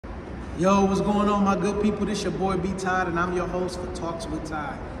Yo, what's going on, my good people? This your boy B Todd, and I'm your host for Talks with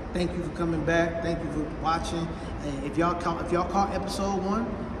Todd. Thank you for coming back. Thank you for watching. If y'all caught episode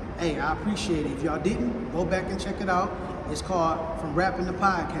 1, hey, I appreciate it. If y'all didn't, go back and check it out. It's called From Rapping to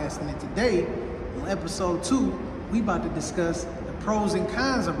Podcasting. And today, on episode 2, we about to discuss the pros and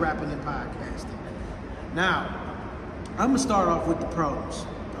cons of rapping and podcasting. Now, I'm gonna start off with the pros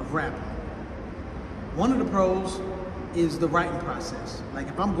of rapping. One of the pros is the writing process. Like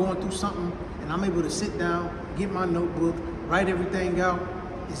if I'm going through something and I'm able to sit down, get my notebook, write everything out,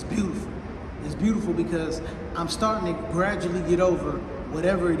 it's beautiful. It's beautiful because I'm starting to gradually get over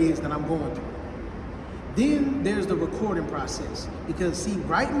whatever it is that I'm going through. Then there's the recording process, because see,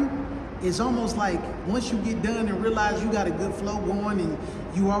 writing is almost like once you get done and realize you got a good flow going and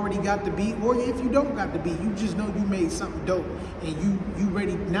you already got the beat, or if you don't got the beat, you just know you made something dope and you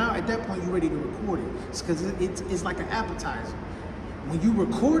ready. Now at that point, you're ready to record it. It's because it's like an appetizer. When you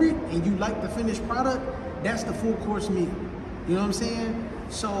record it and you like the finished product, that's the full course meal. You know what I'm saying?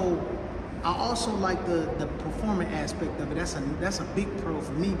 So I also like the performing aspect of it. That's a big pro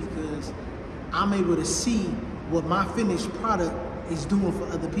for me, because I'm able to see what my finished product is doing for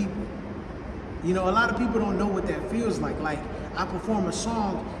other people. You know, a lot of people don't know what that feels like. Like, I perform a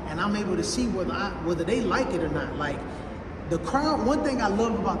song and I'm able to see whether they like it or not. Like, the crowd, one thing I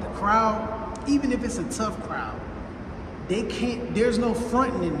love about the crowd, even if it's a tough crowd, there's no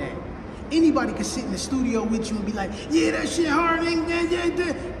fronting in that. Anybody can sit in the studio with you and be like, yeah, that shit hard,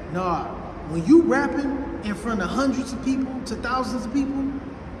 yeah. Nah, when you rapping in front of hundreds of people to thousands of people,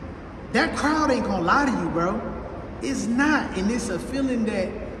 that crowd ain't gonna lie to you, bro. It's not, and it's a feeling that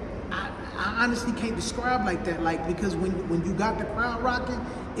I honestly can't describe like that. Like, because when you got the crowd rocking,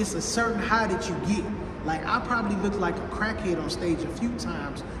 it's a certain high that you get. Like, I probably looked like a crackhead on stage a few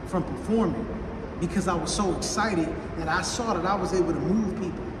times from performing, because I was so excited that I saw that I was able to move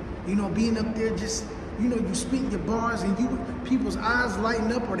people. You know, being up there, just, you know, you spitting your bars and people's eyes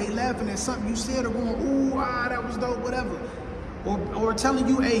lighting up, or they laughing at something you said, or going, ooh, that was dope, whatever. Or telling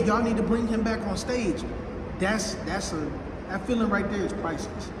you, hey, y'all need to bring him back on stage. That feeling right there is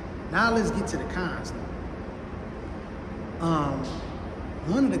priceless. Now let's get to the cons.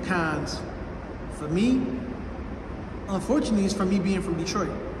 One of the cons for me, unfortunately, is from me being from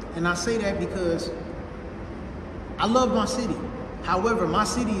Detroit. And I say that because I love my city. However, my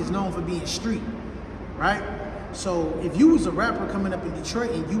city is known for being street, right? So if you was a rapper coming up in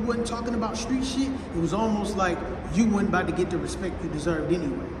Detroit and you wasn't talking about street shit, it was almost like you wasn't about to get the respect you deserved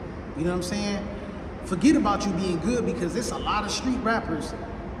anyway. You know what I'm saying? Forget about you being good, because there's a lot of street rappers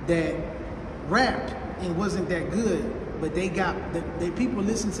that rapped and wasn't that good, but they people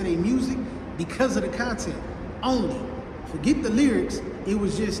listen to their music because of the content only. Forget the lyrics, it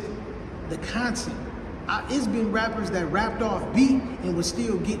was just the content. It's been rappers that rapped off beat and was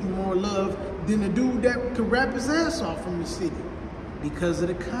still getting more love than a dude that could rap his ass off from the city because of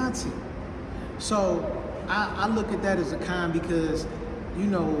the content. So I look at that as a con, because, you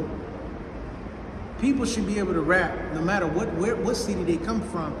know, people should be able to rap no matter what city they come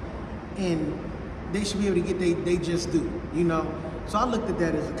from, and they should be able to get they just do, you know. So I looked at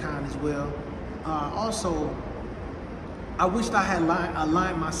that as a con as well. Also, I wished I had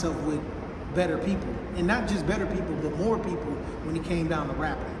aligned myself with better people, and not just better people, but more people when it came down to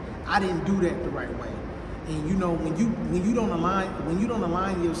rapping. I didn't do that the right way. And you know, when you don't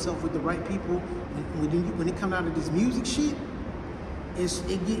align yourself with the right people, when it comes out of this music shit,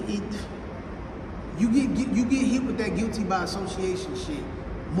 you get hit with that guilty by association shit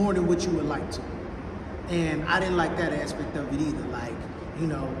more than what you would like to. And I didn't like that aspect of it either. Like, you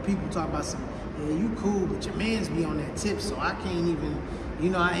know, people talk about some, yeah, you cool, but your mans be on that tip, so I can't even, you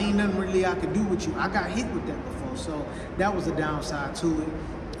know, I ain't nothing really I could do with you. I got hit with that before, so that was a downside to it.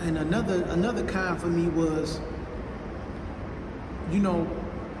 And another con for me was, you know,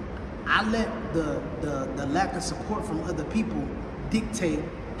 I let the lack of support from other people dictate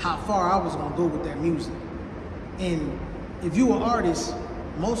how far I was gonna go with that music. And if you're an artist,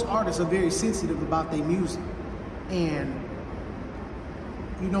 most artists are very sensitive about their music. And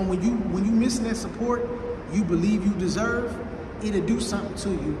you know, when you missing that support you believe you deserve, it'll do something to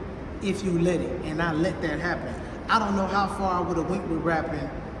you if you let it. And I let that happen. I don't know how far I would have went with rapping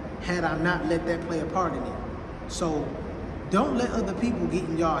had I not let that play a part in it. So don't let other people get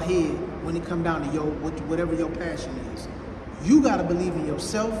in y'all head when it come down to whatever your passion is. You gotta believe in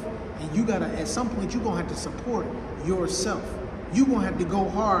yourself, and you gotta, at some point, you're gonna have to support yourself. You're gonna have to go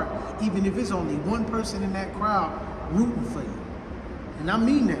hard, even if it's only one person in that crowd rooting for you. And I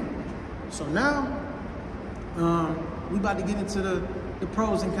mean that. So now, we about to get into the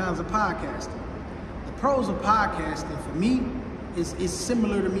pros and cons of podcasting. The pros of podcasting for me It's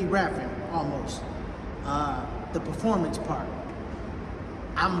similar to me rapping almost. The performance part.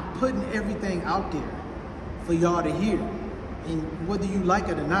 I'm putting everything out there for y'all to hear, and whether you like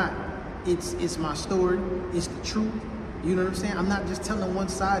it or not, it's my story. It's the truth. You know what I'm saying? I'm not just telling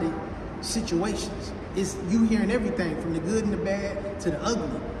one-sided situations. It's you hearing everything from the good and the bad to the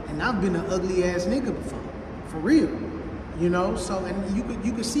ugly. And I've been an ugly ass nigga before, for real. You know, so and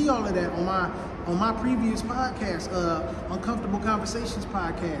you could see all of that on my previous podcast, Uncomfortable Conversations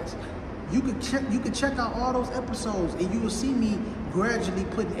podcast. You could check out all those episodes, and you will see me gradually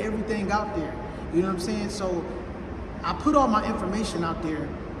putting everything out there. You know what I'm saying? So I put all my information out there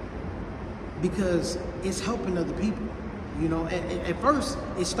because it's helping other people. You know, at first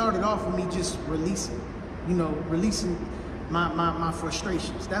it started off with me just releasing my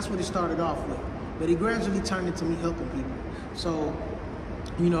frustrations. That's what it started off with. But it gradually turned into me helping people. So,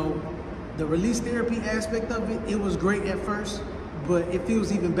 you know, the release therapy aspect of it was great at first, but it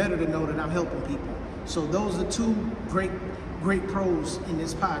feels even better to know that I'm helping people. So those are two great pros in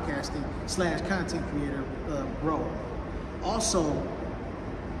this podcasting / content creator role. Also,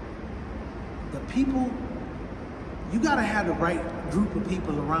 the people, you gotta have the right group of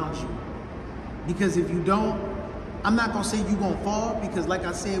people around you. Because if you don't, I'm not gonna say you're gonna fall, because like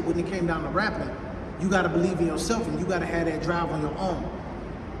I said, when it came down to rapping, you gotta believe in yourself and you gotta have that drive on your own.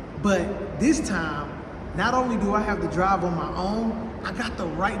 But this time, not only do I have the drive on my own, I got the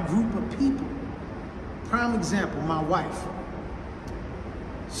right group of people. Prime example, my wife.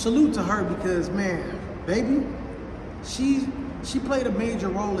 Salute to her because, man, baby, she played a major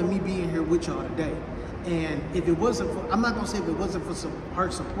role in me being here with y'all today. And if it wasn't for, I'm not gonna say if it wasn't for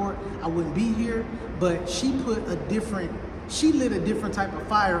her support, I wouldn't be here, but she lit a different type of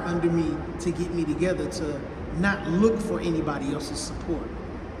fire under me to get me together, to not look for anybody else's support.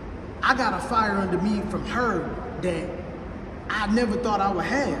 I got a fire under me from her that I never thought I would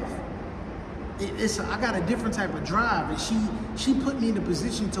have. I got a different type of drive, and she put me in a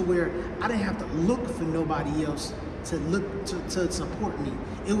position to where I didn't have to look for nobody else to support me.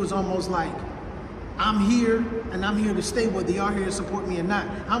 It was almost like, I'm here, and I'm here to stay, whether y'all here to support me or not.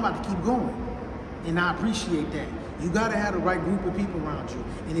 I'm about to keep going, and I appreciate that. You gotta have the right group of people around you.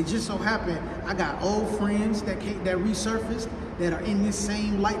 And it just so happened, I got old friends that resurfaced, that are in this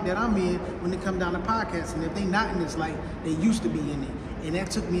same light that I'm in when it come down to podcasts. And if they not in this light, they used to be in it. And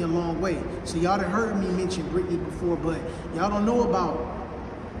that took me a long way. So y'all done heard me mention Brittany before, but y'all don't know about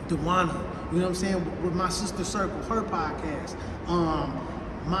Dewana, you know what I'm saying, with my sister Circle, her podcast.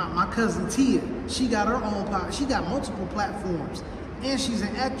 My cousin Tia, she got her own podcast. She got multiple platforms, and she's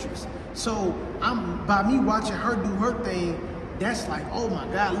an actress. So by me watching her do her thing, that's like, oh my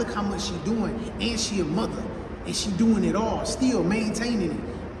God, look how much she doing. And she a mother, and she doing it all, still maintaining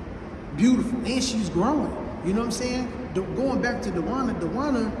it. Beautiful, and she's growing. You know what I'm saying? Going back to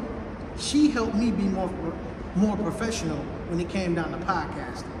Dewana, she helped me be more professional when it came down to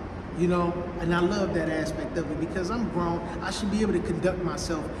podcasting. You know, and I love that aspect of it because I'm grown. I should be able to conduct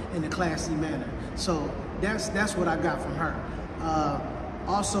myself in a classy manner. So that's what I got from her.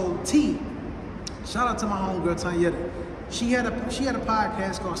 Also, T. Shout out to my homegirl Tanyetta. She had a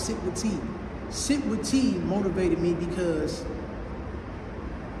podcast called Sit with T. Sit with T motivated me because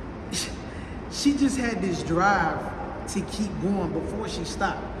she just had this drive to keep going before she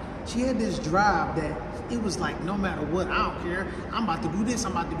stopped. She had this drive that it was like, no matter what, I don't care. I'm about to do this,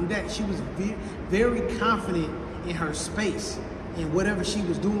 I'm about to do that. She was very confident in her space and whatever she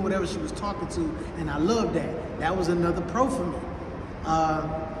was doing, whatever she was talking to, and I love that. That was another pro for me.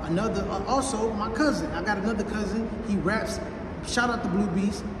 Also, my cousin. I got another cousin. He raps. Shout out to Blue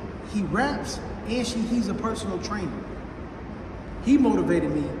Beast. He raps, and he's a personal trainer. He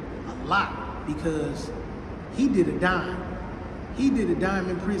motivated me a lot because he did a dime. He did a dime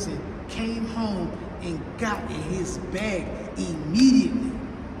in prison, came home, and got in his bag immediately.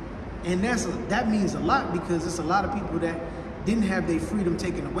 And that means a lot because it's a lot of people that didn't have their freedom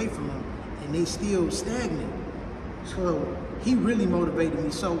taken away from them, and they still stagnant. So he really motivated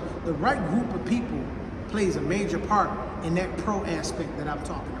me. So the right group of people plays a major part in that pro aspect that I'm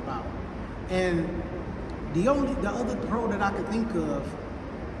talking about. And the other pro that I could think of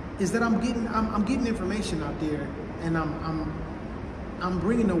is that I'm getting information out there, and I'm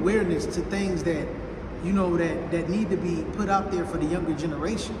bringing awareness to things that, you know, that need to be put out there for the younger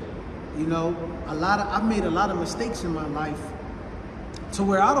generation. You know, I've made a lot of mistakes in my life to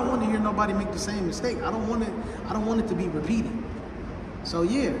where I don't want to hear nobody make the same mistake. I don't want it to be repeated. So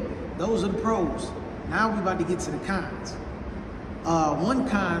yeah, those are the pros. Now we about to get to the cons. One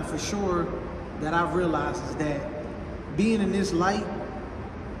con for sure that I've realized is that being in this light,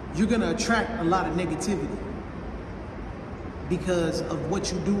 you're gonna attract a lot of negativity. because of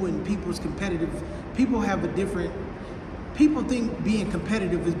what you do in people's competitive. People have a different. People think being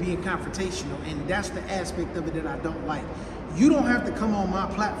competitive is being confrontational, and that's the aspect of it that I don't like. You don't have to come on my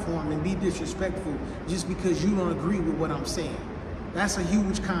platform and be disrespectful just because you don't agree with what I'm saying. That's a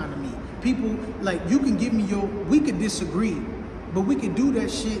huge con to me. People, like, you can give me we could disagree, but we could do that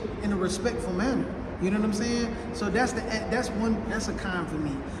shit in a respectful manner. You know what I'm saying? So that's a con for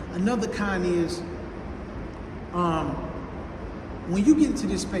me. Another con is, when you get into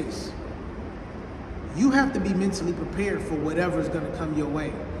this space, you have to be mentally prepared for whatever's gonna come your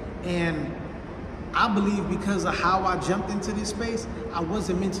way. And I believe because of how I jumped into this space, I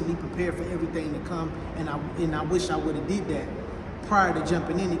wasn't mentally prepared for everything to come, and I wish I would have did that prior to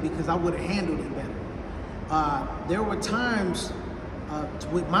jumping in it, because I would have handled it better. There were times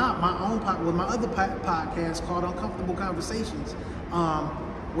with my other podcast called Uncomfortable Conversations,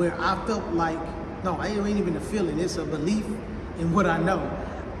 where I felt like, no, it ain't even a feeling, it's a belief in what I know.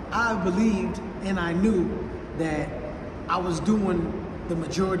 I believed and I knew that I was doing the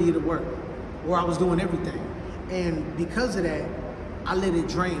majority of the work, or I was doing everything. And because of that, I let it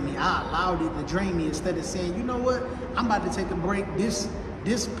drain me. I allowed it to drain me instead of saying, you know what, I'm about to take a break. This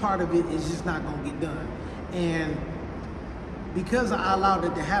part of it is just not gonna get done. And because I allowed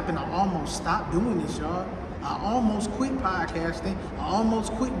it to happen, I almost stopped doing this, y'all. I almost quit podcasting. I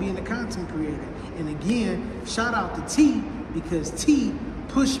almost quit being a content creator. And again, shout out to T, because T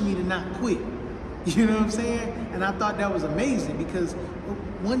pushed me to not quit. You know what I'm saying? And I thought that was amazing, because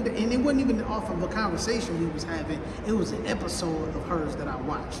one day, and it wasn't even off of a conversation we was having, it was an episode of hers that I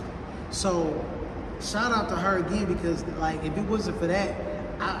watched. So shout out to her again, because like, if it wasn't for that,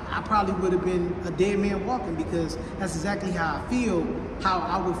 I probably would have been a dead man walking, because that's exactly how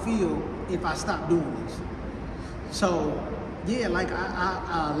I would feel if I stopped doing this. So yeah, like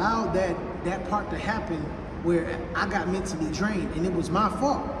I allowed that part to happen where I got mentally drained, and it was my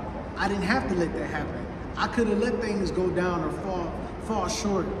fault. I didn't have to let that happen. I could have let things go down or fall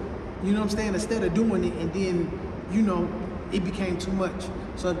short, you know what I'm saying, instead of doing it, and then, you know, it became too much.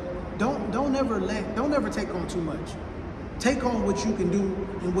 So don't ever take on too much. Take on what you can do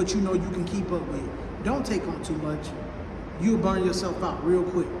and what you know you can keep up with. Don't take on too much. You'll burn yourself out real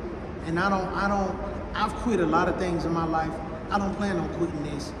quick. And I've quit a lot of things in my life. I don't plan on quitting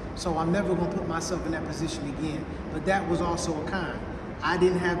this, so I'm never gonna put myself in that position again. But that was also a con. I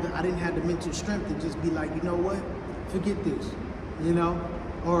didn't have the mental strength to just be like, you know what, forget this, you know,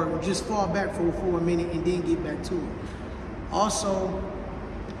 or just fall back for a minute and then get back to it. Also,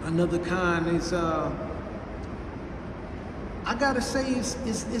 another con is, I gotta say,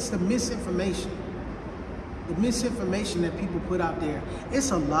 it's the misinformation. The misinformation that people put out there.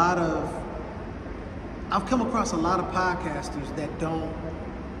 I've come across a lot of podcasters that don't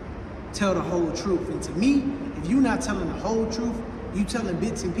tell the whole truth. And to me, if you're not telling the whole truth, you telling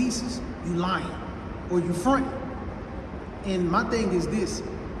bits and pieces, you lying or you fronting. And my thing is this: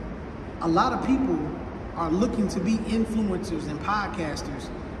 a lot of people are looking to be influencers and podcasters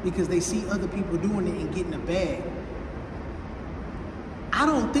because they see other people doing it and getting a bag. I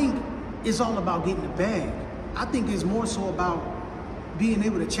don't think it's all about getting a bag. I think it's more so about being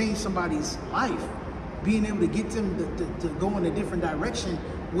able to change somebody's life, being able to get them to go in a different direction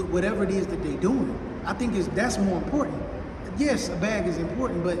with whatever it is that they're doing. I think that's more important. Yes, a bag is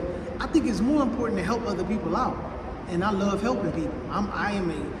important, but I think it's more important to help other people out. And I love helping people. I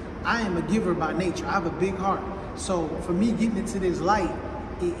am a giver by nature. I have a big heart. So for me, getting into this light,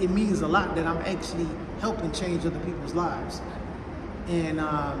 it means a lot that I'm actually helping change other people's lives. And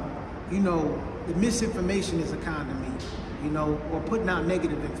you know, the misinformation is a con to me, you know, or putting out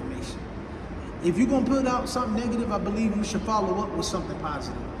negative information. If you're gonna put out something negative, I believe you should follow up with something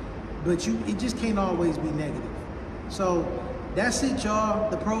positive. But it just can't always be negative. So that's it, y'all.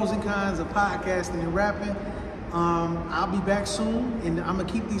 The pros and cons of podcasting and rapping. I'll be back soon, and I'm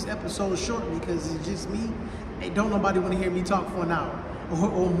gonna keep these episodes short because it's just me. Don't nobody want to hear me talk for an hour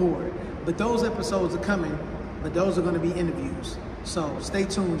or more. But those episodes are coming, but those are gonna be interviews. So stay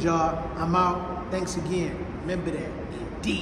tuned, y'all. I'm out. Thanks again. Remember that.